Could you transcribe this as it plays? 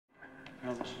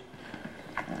Elvis.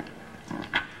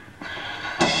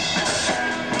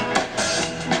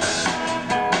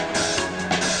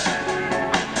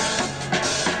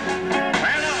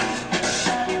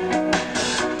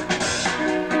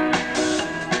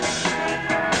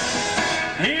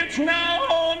 It's now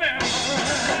or never.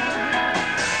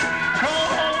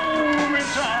 Come home in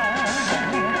time.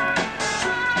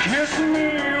 Kiss me,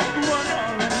 my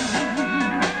darling.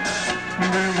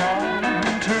 Be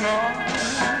mine tonight.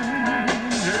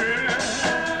 Yeah.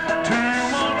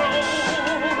 Tomorrow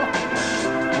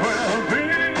will be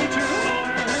too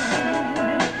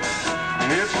late.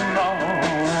 It's now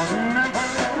or never.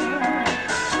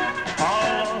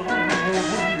 I'll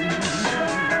wait.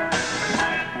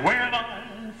 When I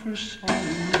first saw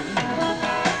you,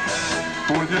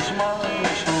 with your smile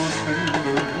so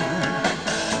tender,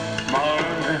 my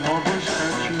heart was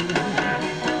catching,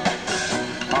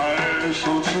 eyes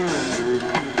so surrendered.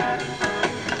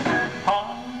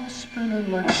 I'm spinning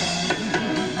my time,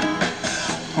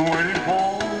 waiting for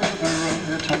the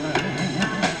right time.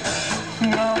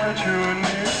 Now that you're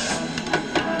near,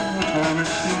 the time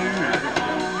is near,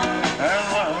 and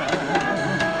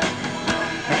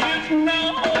it's now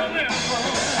or never.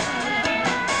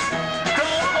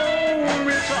 Come home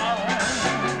in time.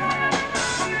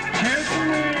 Kiss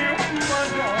me, my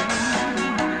darling.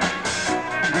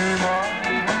 Be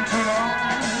mine tonight.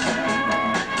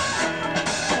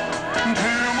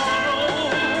 Tomorrow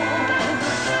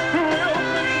will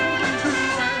be too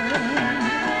late.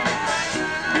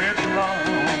 It's now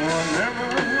or never.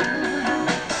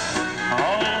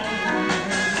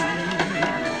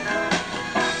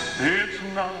 It's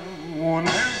now or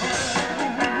never.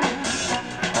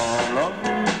 Our love.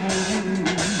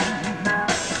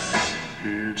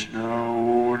 It's now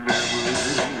or never.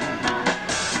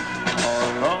 Our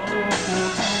love.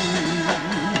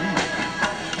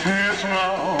 It's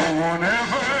now or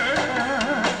never.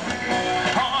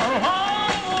 Our love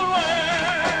will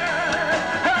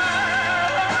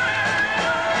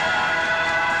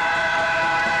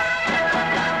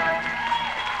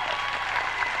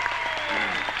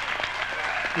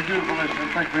You're beautiful,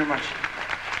 Elizabeth. Thank you very much.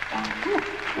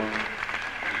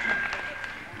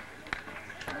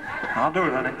 I'll do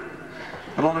it, honey.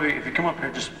 But all of you, if you come up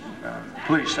here, just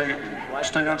please stay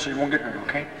down so you won't get hurt,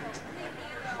 okay?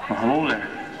 Well, hello there.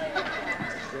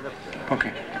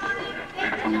 Okay.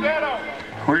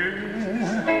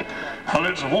 Well,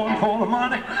 it's one for the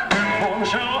money, two for the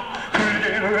show. Pretty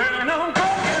get ready now, go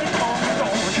get it on,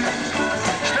 don't you?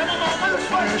 Step on this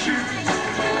fire shoe.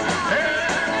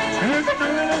 Yeah, you can do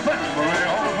anything, but lay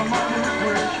all the money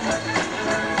with you.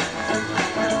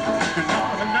 You're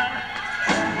knocking down.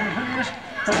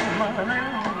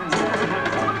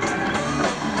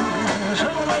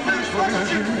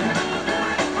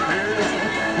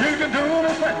 You can do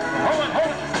anything. Hold it.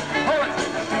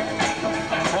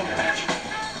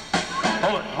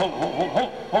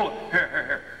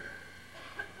 Here.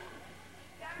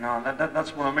 No,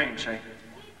 that's what I mean, see?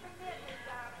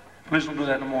 Please don't do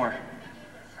that no more.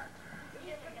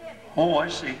 Oh, I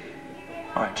see.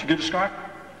 All right, did you get a scarf?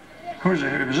 Who's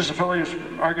it? Is this the fellow you're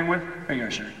arguing with? Here you go,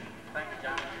 sir.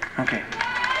 Okay.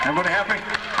 Everybody happy?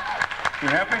 You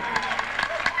happy?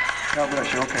 God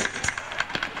bless you. Okay.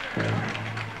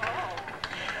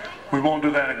 We won't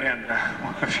do that again.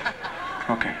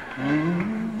 Okay.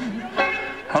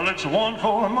 Well, it's one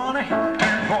for the money, two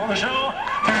for the show.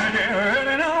 Two get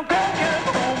ready now. Go get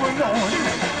over, don't you?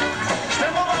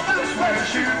 Step on this fire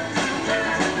shoe.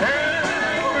 Yeah,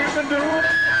 we can do it.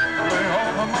 Lay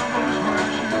all the money's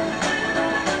with you.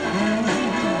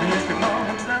 You can knock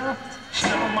it down.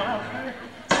 Step on my face.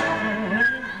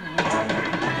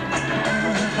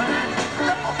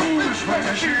 This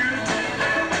fire shoe.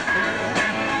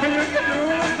 You can do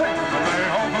it. Lay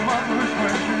all the money's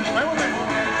with you. Stay with me.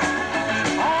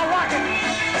 All right.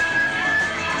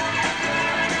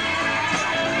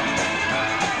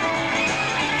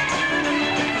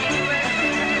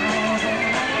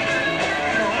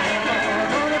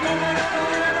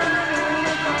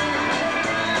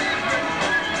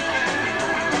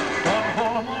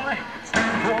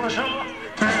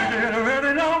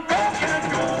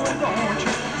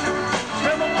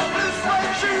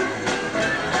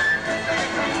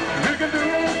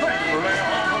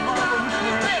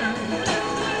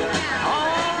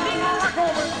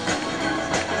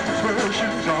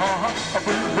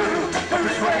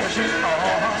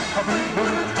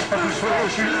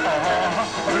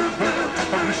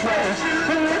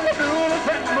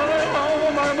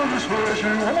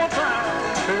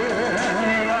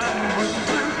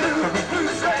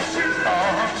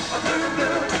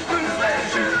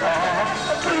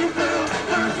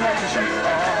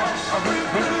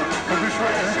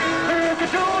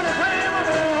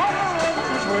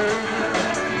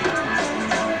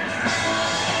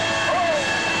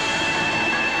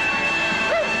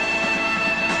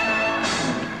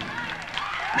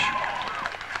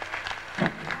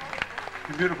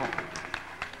 You're beautiful.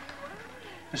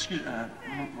 Excuse me.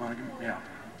 Yeah.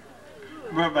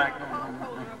 Go back.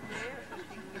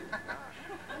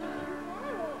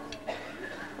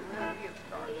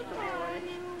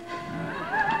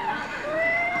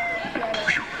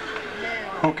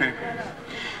 Okay.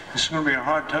 This is going to be a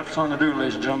hard, tough song to do,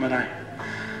 ladies and gentlemen.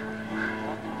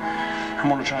 I'm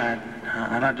going to try it.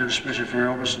 And I do it especially for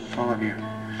Elvis and for all of you.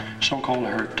 A song called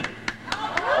Hurt.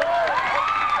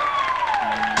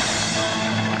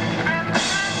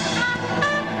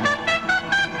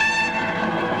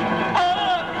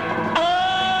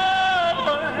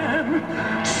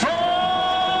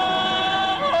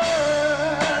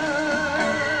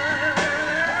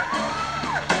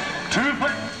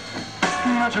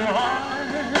 That you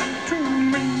lied to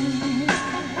me.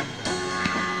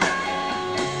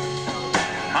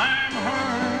 I'm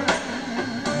hurt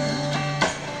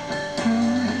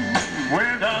way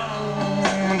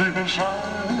down deep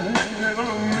inside of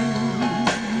me.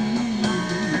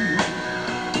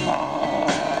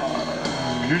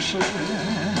 You said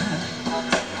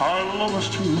our love was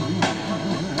true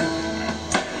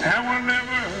and we'll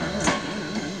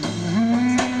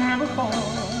never fall.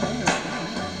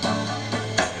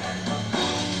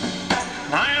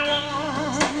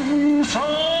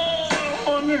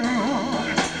 Someone new, and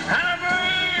I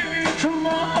bring to my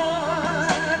heart.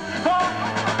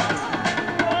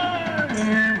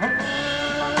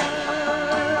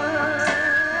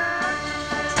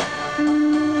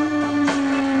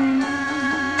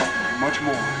 Much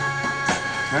more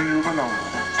than you ever know.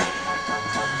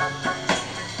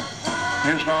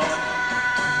 Yes, darling,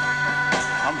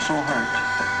 I'm so hurt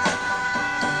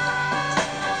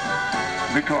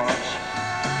because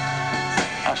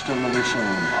I still love you so.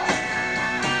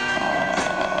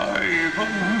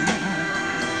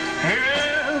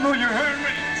 Even though you hurt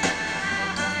me,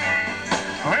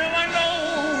 well, I know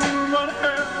what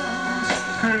else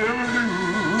could ever do.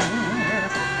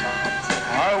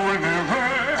 I would never hurt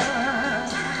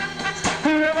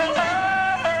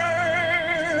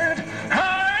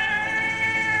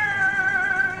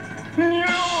you.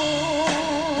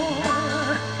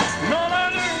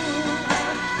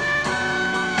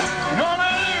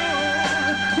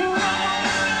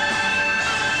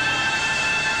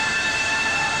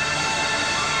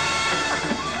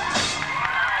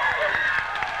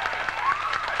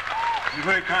 You're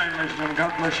very kind, ladies and gentlemen.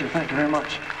 God bless you. Thank you very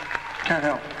much. Can't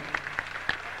help.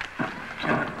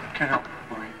 Can't help,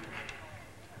 Marie.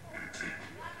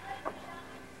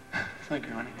 Thank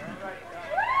you, honey.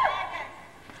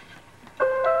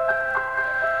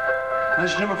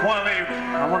 Ladies and gentlemen, before I leave,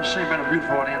 I want to say you've been a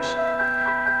beautiful audience.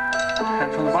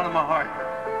 And from the bottom of my heart,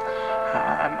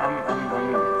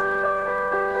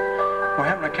 we're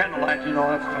having a candlelight, you know,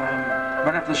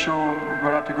 right after the show,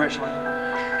 right out to Graceland.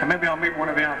 And maybe I'll meet one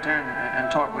of you out there and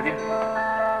talk with you.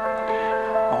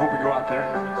 I hope you go out there.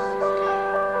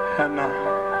 And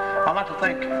I'd like to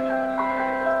thank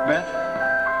Beth,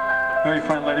 very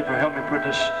fine lady, for helping me put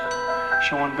this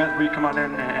show on. Beth, will you come out there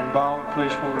and bow,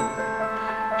 please, for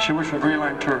her? She works for Green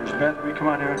Line Tours. Beth, will you come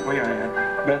out here? Where are you?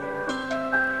 Beth?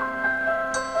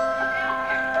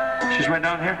 She's right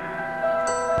down here.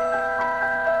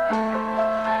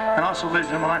 And also,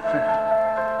 ladies and gentlemen,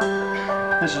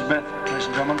 this is Beth, ladies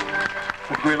and gentlemen,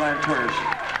 with Green Line Tours.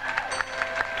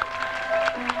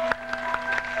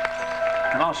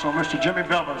 And also Mr. Jimmy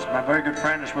Belvins, my very good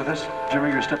friend, is with us.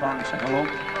 Jimmy, you step on and say hello.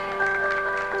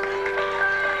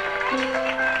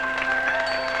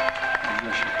 God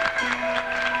bless you.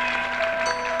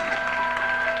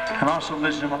 And also,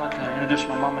 ladies and gentlemen, I'd like to introduce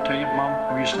my mama to you.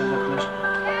 Mom, will you stand up, please?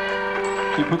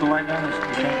 Can you put the light down?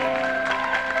 Okay.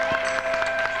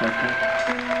 Right there.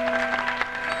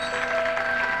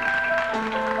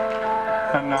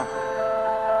 And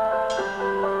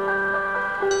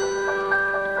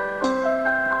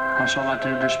also I'd like to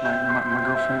introduce my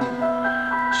girlfriend,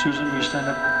 Susan. Will you stand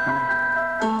up, honey?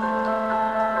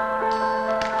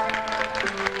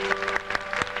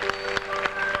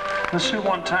 Let's see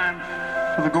one time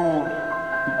for the gold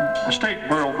State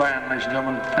Burial Band, ladies and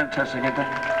gentlemen. Fantastic, ain't they?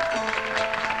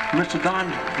 Mr.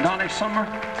 Donnie Summer,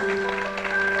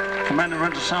 the man who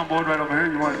runs the soundboard right over here.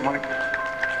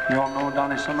 You all know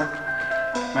Donnie Summer?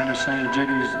 Man who's saying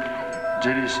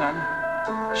JD's son,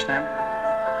 Stamp.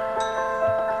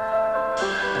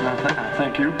 And I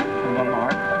thank you from my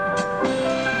heart.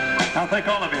 I thank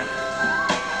all of you.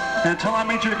 And until I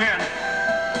meet you again,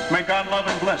 may God love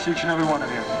and bless each and every one of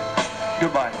you.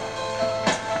 Goodbye.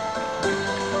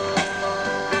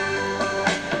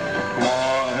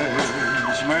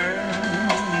 Wise men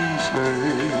say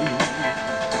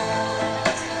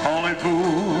only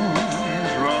fools